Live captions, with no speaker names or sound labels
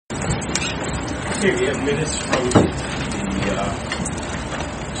Okay, we have minutes from the,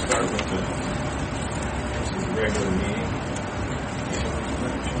 start with the regular meeting.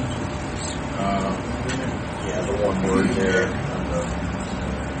 Yeah, the one word there on the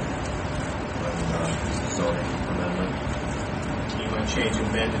zoning amendment. You want to change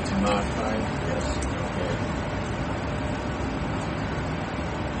amended to modified? Yes. Okay.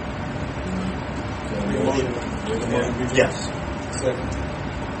 Yes. Second.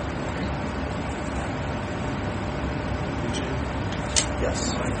 Yes.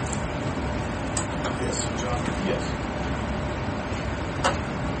 Yes. John? Yes.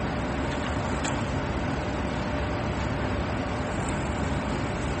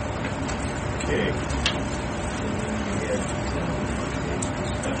 Okay.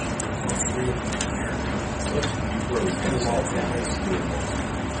 Before we finish all that, let's do it.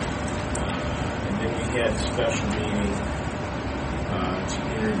 And then we had a special meeting to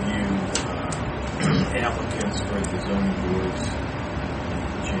interview applicants for the zoning boards.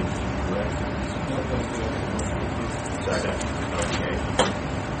 Change, correct? Second. Okay.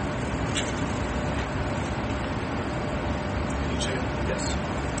 Yes.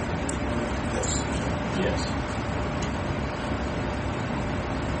 Yes. Yes.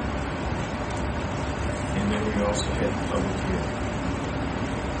 And then we also had the public hearing.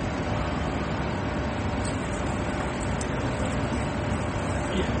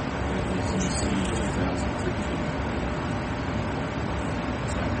 Yeah, it was in C 2013.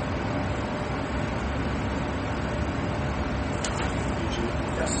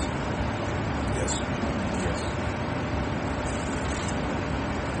 Yes. Yes. Yes.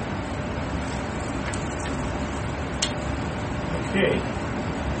 Okay.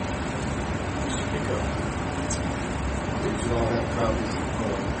 Mr. Pico. Did you all have copies of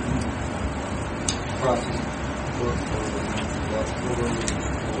process book for October,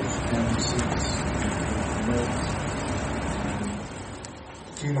 those 10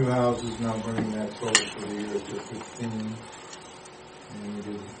 2 new houses, now bringing that total for the year to 15. And we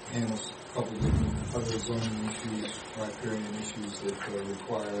did handle a couple different other zoning issues, riparian issues that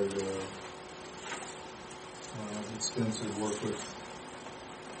required extensive work with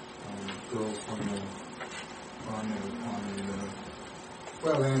girls from the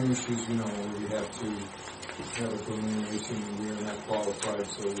wetland issues, where we have to have a delineation, we are not qualified,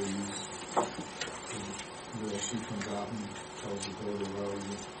 so we use she comes out and tells the builder, well,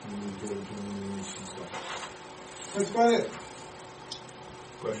 you need to go to delineation, so that's about it.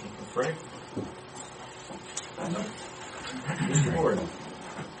 Question for Frank? Mr. Ward.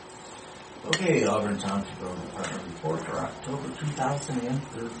 Okay, Auburn Township Road Department report for October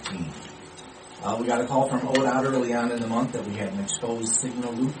 2013. We got a call from ODOT early on in the month that we had an exposed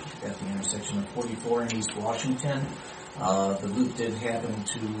signal loop at the intersection of 44 and East Washington. The loop did happen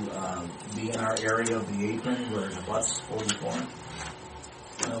to be in our area of the apron where it abuts 44.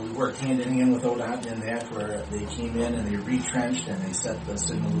 We worked hand in hand with ODOT in that where they came in and they retrenched and they set the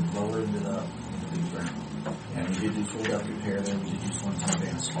signal loop lower into the apron. And we did do full depth repair there. We did use 1 ton of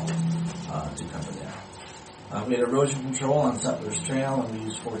asphalt to cover that. We had erosion control on Settlers Trail, and we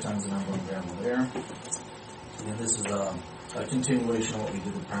used 4 tons of ongoing gravel there. And this is a continuation of what we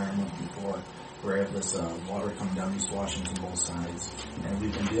did the prior month before, where we have this water coming down East Washington both sides. And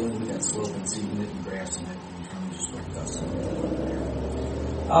we've been dealing with that slope and seeding it and grass and everything, trying to just work with us.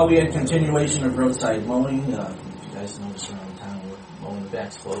 We had continuation of roadside mowing. You guys notice around town we're mowing the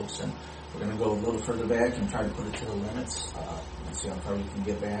back slopes, and we're going to go a little further back and try to put it to the limits. Let's see how far we can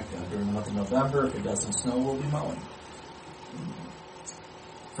get back during the month of November. If it doesn't snow, we'll be mowing.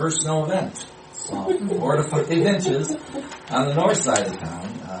 First snow event. So 4 to 5 inches on the north side of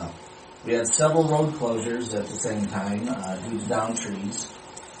town. We had several road closures at the same time due to down trees.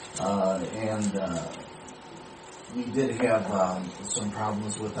 We did have some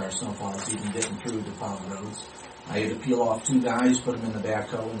problems with our snowplows even getting through to plow the roads. I had to peel off 2 guys, put them in the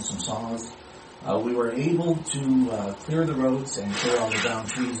backhoe and some saws. We were able to clear the roads and clear all the down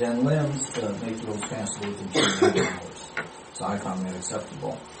trees and limbs to make the roads passable within 2 hours. So I found that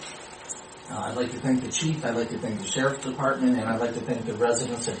acceptable. I'd like to thank the chief, I'd like to thank the sheriff's department, and I'd like to thank the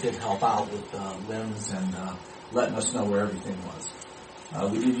residents that did help out with limbs and letting us know where everything was.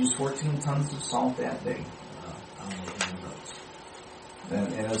 We did use 14 tons of salt that day on the roads.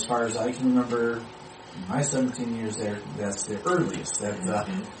 And as far as I can remember, in my 17 years there, that's the earliest that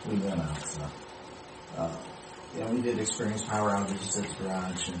we went out. So, we did experience power outages at the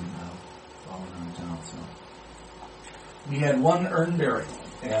garage and all around town. So we had 1 urn burial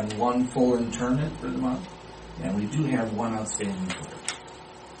and 1 full internment for the month, and we do have 1 outstanding report.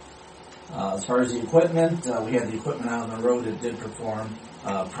 As far as the equipment, we had the equipment out on the road. It did perform.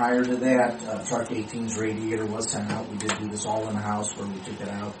 Prior to that, Truck 18's radiator was sent out. We did do this all in-house where we took it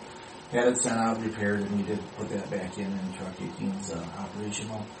out, had it sent out, repaired, and we did put that back in, and Truck 18's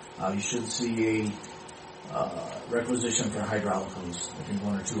operational. You should see a requisition for hydraulic hose. I think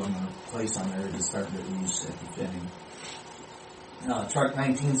one or two I'm going to place on there to start to use at the fitting. Truck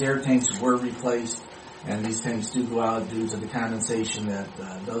 19's air tanks were replaced, and these tanks do go out due to the condensation that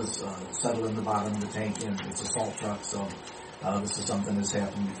does settle in the bottom of the tank, and it's a salt truck, so this is something that's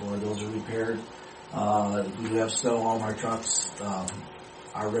happened before. Those are repaired. We do have still all of our trucks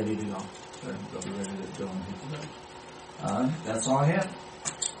are ready to go. They'll be ready to go and hit the road. That's all I have.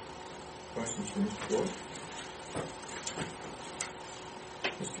 Questions from Mr. Ford?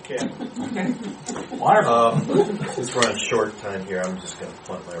 Mr. Captain? Water. Since we're on short time here, I'm just going to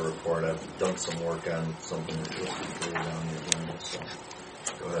punt my report. I've done some work on something that's supposed to be down the agenda, so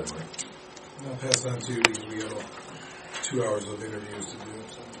go ahead, Mike. I'll pass on to you because we got 2 hours of interviews to do.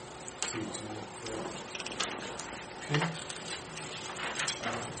 Okay.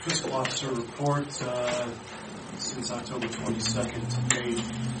 Fiscal officer report, since October 22nd to date,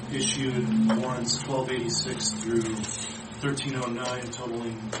 issued warrants 1286 through 1309,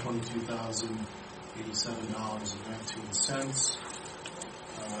 totaling $22,087.19.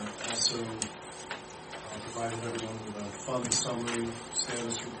 Also, provided everyone with a fund summary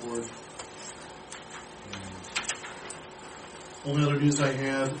status report. Only other news I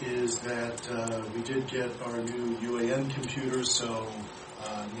have is that we did get our new UAN computer, so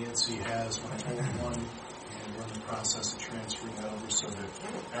Nancy has my old one, and we're in the process of transferring that over so that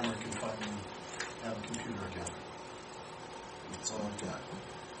Emma can finally have a computer again. That's all I've got.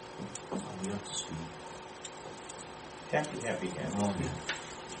 I'll be up to speed. Happy. Oh, yeah.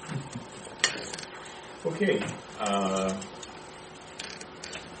 Okay.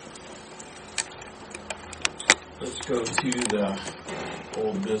 Let's go to the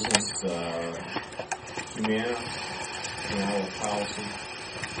old business, Humana policy.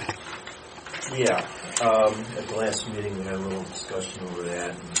 Yeah, at the last meeting we had a little discussion over that,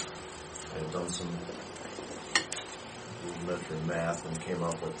 and I had done some rudimentary math and came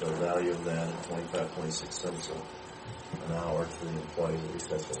up with the value of that at 25.6 cents an hour to the employees. At least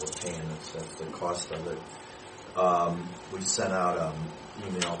that's what we're paying. That's the cost of it. We sent out an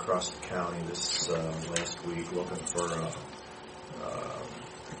email across the county this last week looking for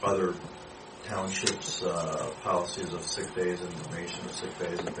other townships' policies of sick days and donation of sick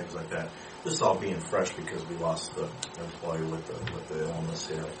days and things like that. This all being fresh because we lost the employee with the illness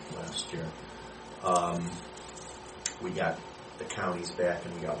here last year. We got the counties back,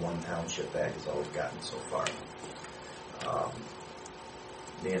 and we got one township back is all we've gotten so far.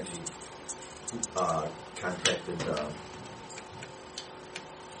 Nancy contacted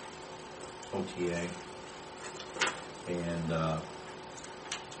OTA and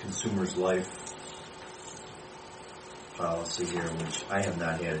Consumers Life policy here, which I have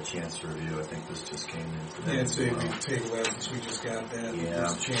not had a chance to review. I think this just came in today. Yeah, so we table that since we just got that. Yeah.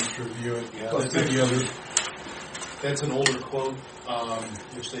 Just a chance to review it. Yeah, Plus the other. That's an older quote,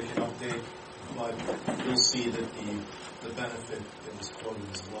 which they can update, but you'll see that the benefit that was quoted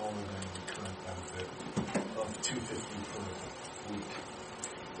is lower than the current benefit of $250 per week.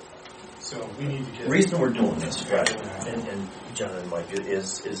 So we need to get... The reason we're doing this, right, and John and Mike,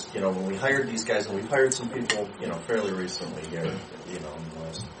 is when we hired these guys, and we've hired some people, fairly recently here, in the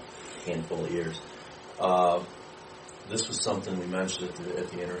last handful of years, this was something we mentioned at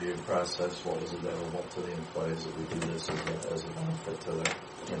the interview process. What was available to the employees that we do this as a benefit to their,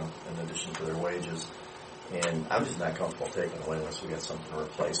 in addition to their wages. And I'm just not comfortable taking it away unless we get something to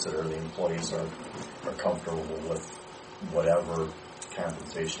replace it, or the employees are comfortable with whatever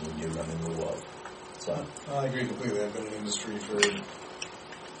compensation we give them in lieu of. So I agree completely. I've been in the industry for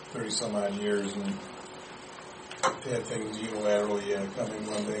 30 some odd years, and I've had things unilaterally come in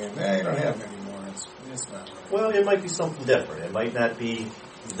one day and you don't have them anymore. It's not right. Well, it might be something different. It might not be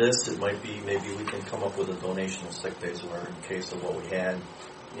this. It might be maybe we can come up with a donation of sick days where in case of what we had,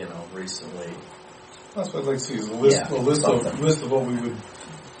 recently. That's what I'd like to see is a list of what we would.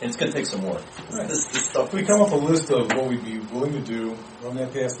 And it's going to take some work. Right. This stuff. If we come up with a list of what we'd be willing to do, run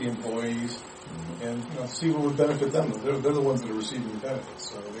that past the employees, and see what would benefit them. They're the ones that are receiving the benefits,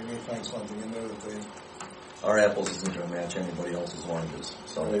 so they may find something in there that they. Our apples isn't going to match anybody else's oranges,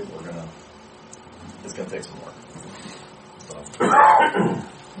 so Right. It's going to take some work. So.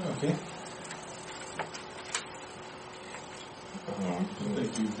 Okay. I think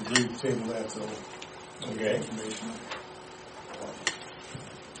you agreed to table that, so. Okay. Information.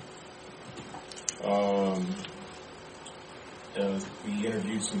 We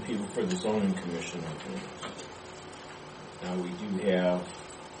interviewed some people for the zoning commission, I think. Now, we do have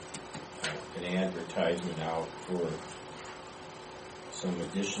an advertisement out for some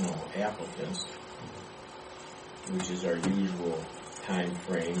additional applicants, which is our usual time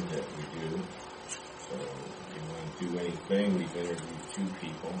frame that we do. So if you want to do anything, we've interviewed 2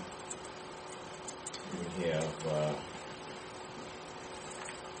 people. We have,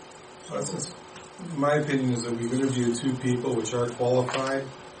 my opinion is that we've interviewed 2 people which are qualified.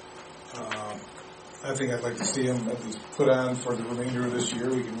 I think I'd like to see them at least put on for the remainder of this year.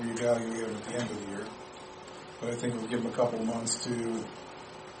 We can reevaluate them at the end of the year. But I think we'll give them a couple months to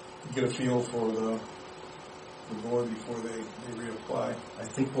get a feel for the board before they reapply. I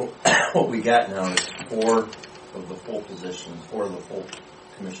think what we got now is 4 of the full positions, 4 of the full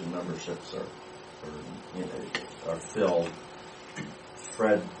commission memberships are filled.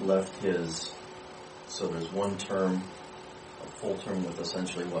 Fred left his, so there's 1 term, a full term with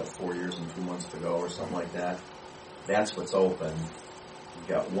essentially 4 years and 2 months to go or something like that. That's what's open. We've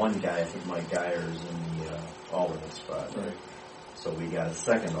got 1 guy, I think Mike Geyer's in the alternate spot. Right. So we got a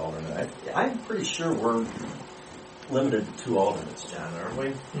second alternate. I'm pretty sure we're limited to 2 alternates, John, aren't we?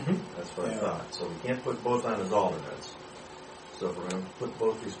 Mm-hmm. That's what I thought. So we can't put both on as alternates. So if we're going to put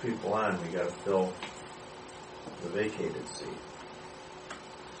both these people on, we got to fill the vacated seat,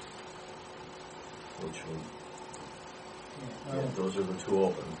 which would. Yeah, those are the 2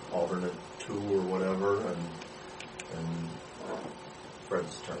 open, alternate 2 or whatever, and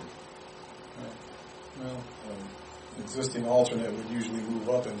Fred's term. Well, existing alternate would usually move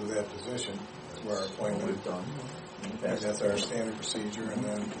up into that position. That's where our appointment. We've done. That's our standard procedure, and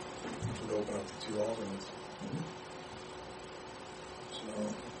then it would open up to 2 alternates. Mm-hmm. So,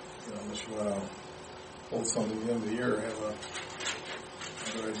 unless you want to hold something at the end of the year, or have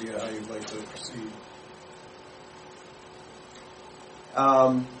another idea how you'd like to proceed.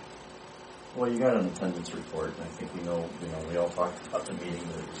 Well, you got an attendance report, and I think we know, we all talked about the meeting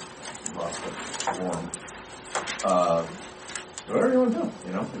that we lost the form. Whatever you want to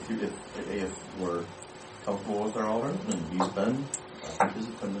do, if we're comfortable with our alternate, and he's been, I think his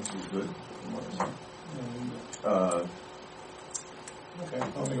attendance is good, from what I see. Okay,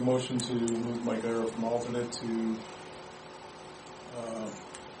 I'll make a motion to move Mike Guerrero from alternate to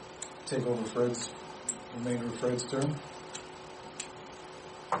take over remainder of Fred's term.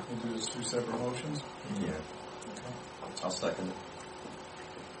 We'll do this 2 separate motions. Yeah. Okay. I'll second it.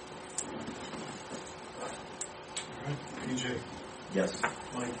 All right, PJ, Yes.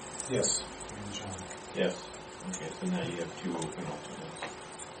 Mike, Yes. and John. yes. Okay, so now you have 2 open alternates.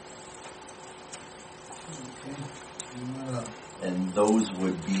 Okay. And those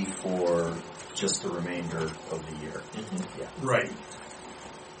would be for just the remainder of the year. Mm-hmm. Yeah. Right.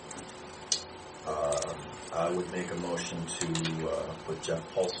 I would make a motion to put Jeff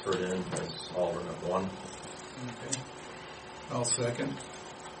Pulsford in as alternate 1. Okay. I'll second.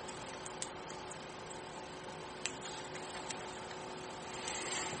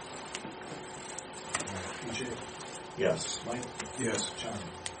 PJ, Yes. Mike, Yes. John.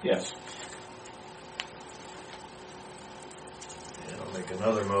 Yes. And I'll make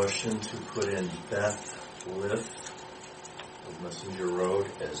another motion to put in Beth Lift of Messenger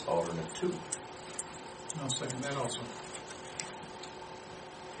Road as alternate 2. I'll second that also.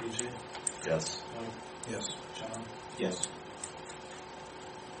 PJ, Yes. Mike, Yes. John. Yes.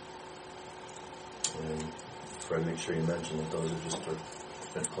 And Fred, make sure you mention that those are just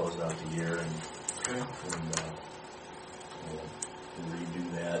been closed out the year, and Okay. we'll redo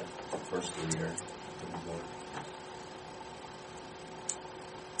that first of the year.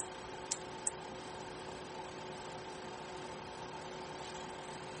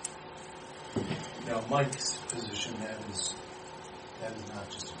 Now, Mike's position, that is not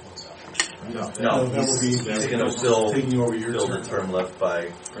just a closeout. No, that would be he's going to fill taking over your the term. term left by.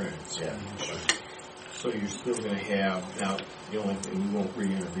 Right. Yeah. So you're still going to have, now, the only thing, we won't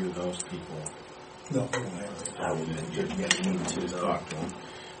re-interview those people. No, we won't have it. I would need to talk to them.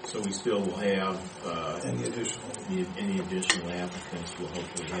 So we still will have Any additional? any additional applicants. We'll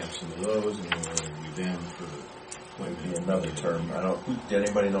hopefully have some of those, and we'll interview them for Maybe another term. I don't. Did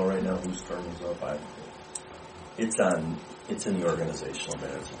anybody know right now whose term is up? It's in the organizational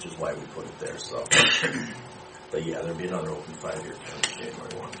minutes, which is why we put it there. So, but yeah, there'll be another open 5-year term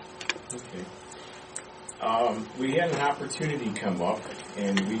January 1. Okay. We had an opportunity come up,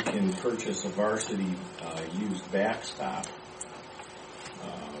 and we can purchase a varsity used backstop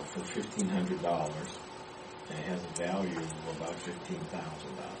for $1,500. And it has a value of about $15,000.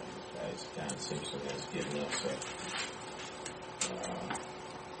 As Don Simpson has given us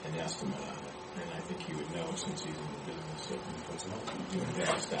an estimate on it. And I think he would know since he's in the business of doing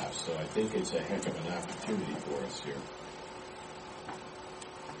backstops. So I think it's a heck of an opportunity for us here.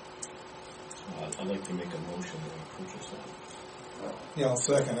 I'd like to make a motion that we purchase that. Yeah, I'll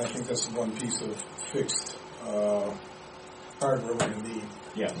second. I think that's the one piece of fixed hardware we're going to need.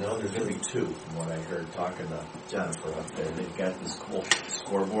 Yeah. No, there's going to be two, from what I heard talking to Jennifer up there. They've got this cool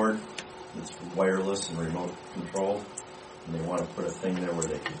scoreboard that's wireless and remote controlled, and they want to put a thing there where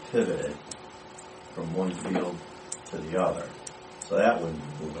they can pivot it from one field to the other. So that wouldn't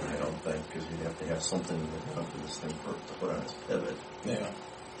be moving, I don't think, because you'd have to have something in the ground for this thing to put on its pivot. Yeah.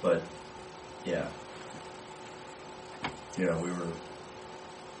 But, yeah. We were...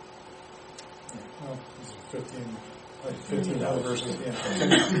 Well, these are $15 versus,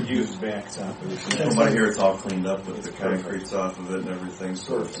 yeah. Used backstop. Somebody here, it's all cleaned up with the concrete's off of it and everything,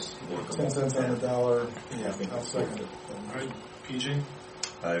 so it's workable. 10 cents on the dollar. Yeah, I'll second it. All right, PJ?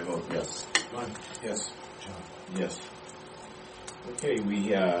 I vote yes. Mike? Yes. John? Yes. Okay, we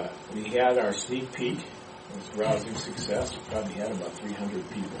had our sneak peek. It was a rousing success. We probably had about 300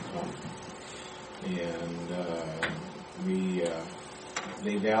 people come. And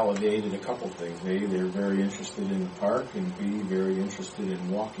they validated a couple things. They're very interested in the park, and B, very interested in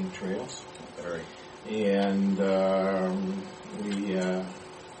walking trails. Very. And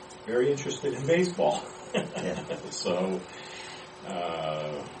very interested in baseball. Yeah. So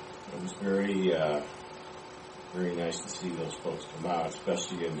it was very very nice to see those folks come out,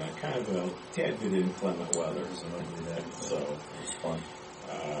 especially in kind of a tad bit inclement weather. So It was fun.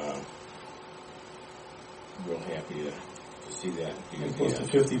 Real happy to see that. Close to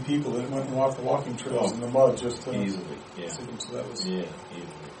 50 people that went and walked the walking trails in the mud just to Easily, yeah. see them. So that was Yeah,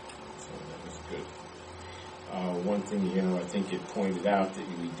 easily. So that was good. One thing, I think it pointed out that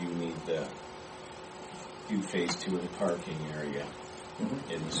we do need to do phase 2 of the parking area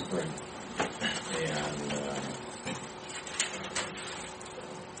in the spring. And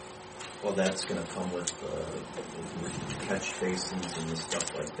Well, that's going to come with catch basins and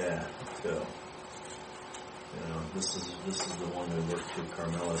stuff like that, too. This is the one we worked through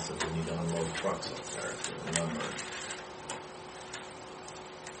Carmela, so we need to unload trucks up there, if you remember.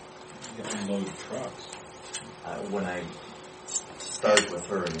 you unload trucks. When I started with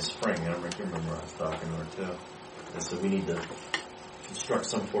her in the spring, I remember I was talking to her, too. I said, we need to construct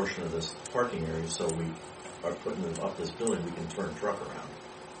some portion of this parking area so we are putting up this building, we can turn a truck around.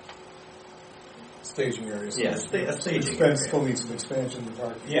 staging area. Yeah, a staging area. Still needs some expansion in the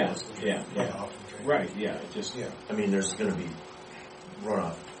parking. Yeah. Right, yeah, I mean, there's going to be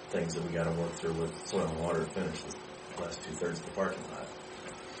runoff things that we got to work through with soil and water to finish the last 2/3 of the parking lot.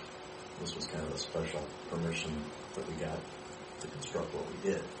 This was kind of a special permission that we got to construct what we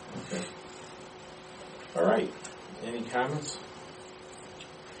did. Okay. All right. Any comments?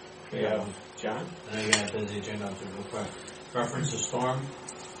 Yeah, John? I know you got a busy agenda, I'll do it real quick. Reference to storm.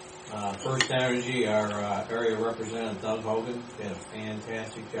 First Energy, our area representative Doug Hogan did a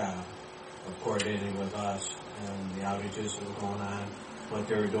fantastic job of coordinating with us and the outages that were going on, what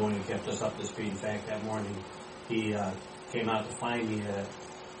they were doing, and kept us up to speed. In fact, that morning he came out to find me at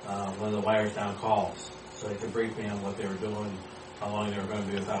one of the wires down calls, so he could brief me on what they were doing, how long they were going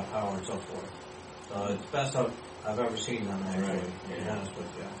to be without power, and so forth. So it's the best I've ever seen them, actually, to be honest with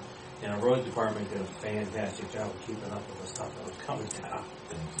you. And our road department did a fantastic job of keeping up with the stuff that was coming down.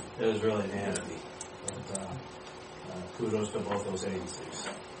 It was really nasty. But kudos to both those agencies.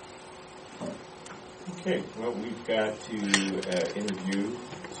 Okay, well, we've got to interview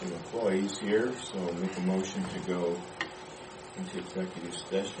some employees here, so make a motion to go into executive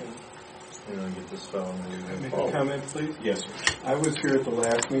session. We're going to get this fellow maybe. Make a comment, please? Yes, sir. I was here at the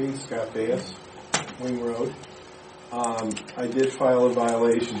last meeting, Scott Bass, Wing Road. I did file a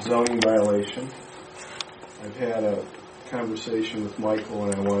zoning violation. I've had a conversation with Michael,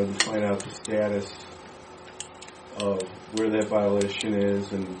 and I wanted to find out the status of where that violation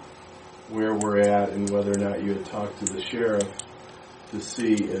is and where we're at, and whether or not you had talked to the sheriff to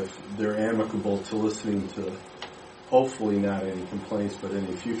see if they're amicable to listening to, hopefully not any complaints, but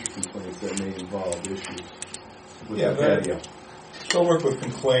any future complaints that may involve issues with the patio. They'll work with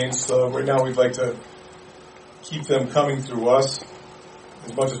complaints. Right now we'd like to keep them coming through us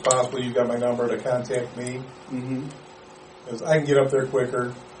as much as possible. You've got my number to contact me. Mm-hmm. Because I can get up there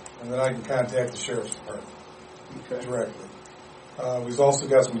quicker, and then I can contact the sheriff's department directly. We've also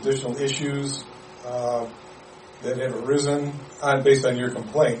got some additional issues that have arisen based on your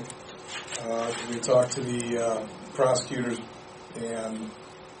complaint. We talked to the prosecutors, and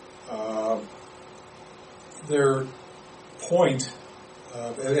their point,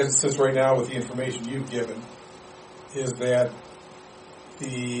 as it sits right now with the information you've given, is that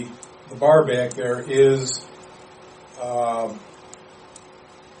the bar back there is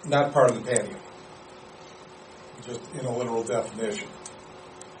not part of the patio, just in a literal definition.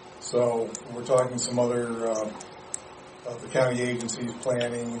 So we're talking some other of the county agencies,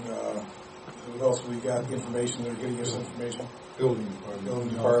 planning. Who else we got information? They're getting us information. Building department. Building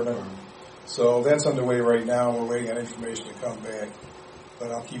department. So that's underway right now. We're waiting on information to come back,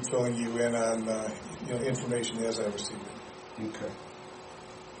 but I'll keep filling you in on information as I receive it. Okay.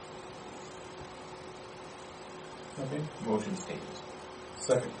 Okay. Motion statements.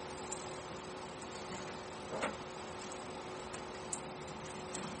 Second.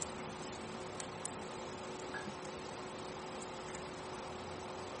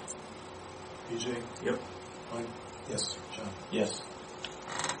 PJ? Yep. Mike? Yes. John? Yes.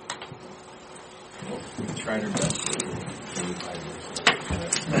 We tried our best for 25 years.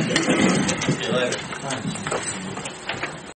 See you later.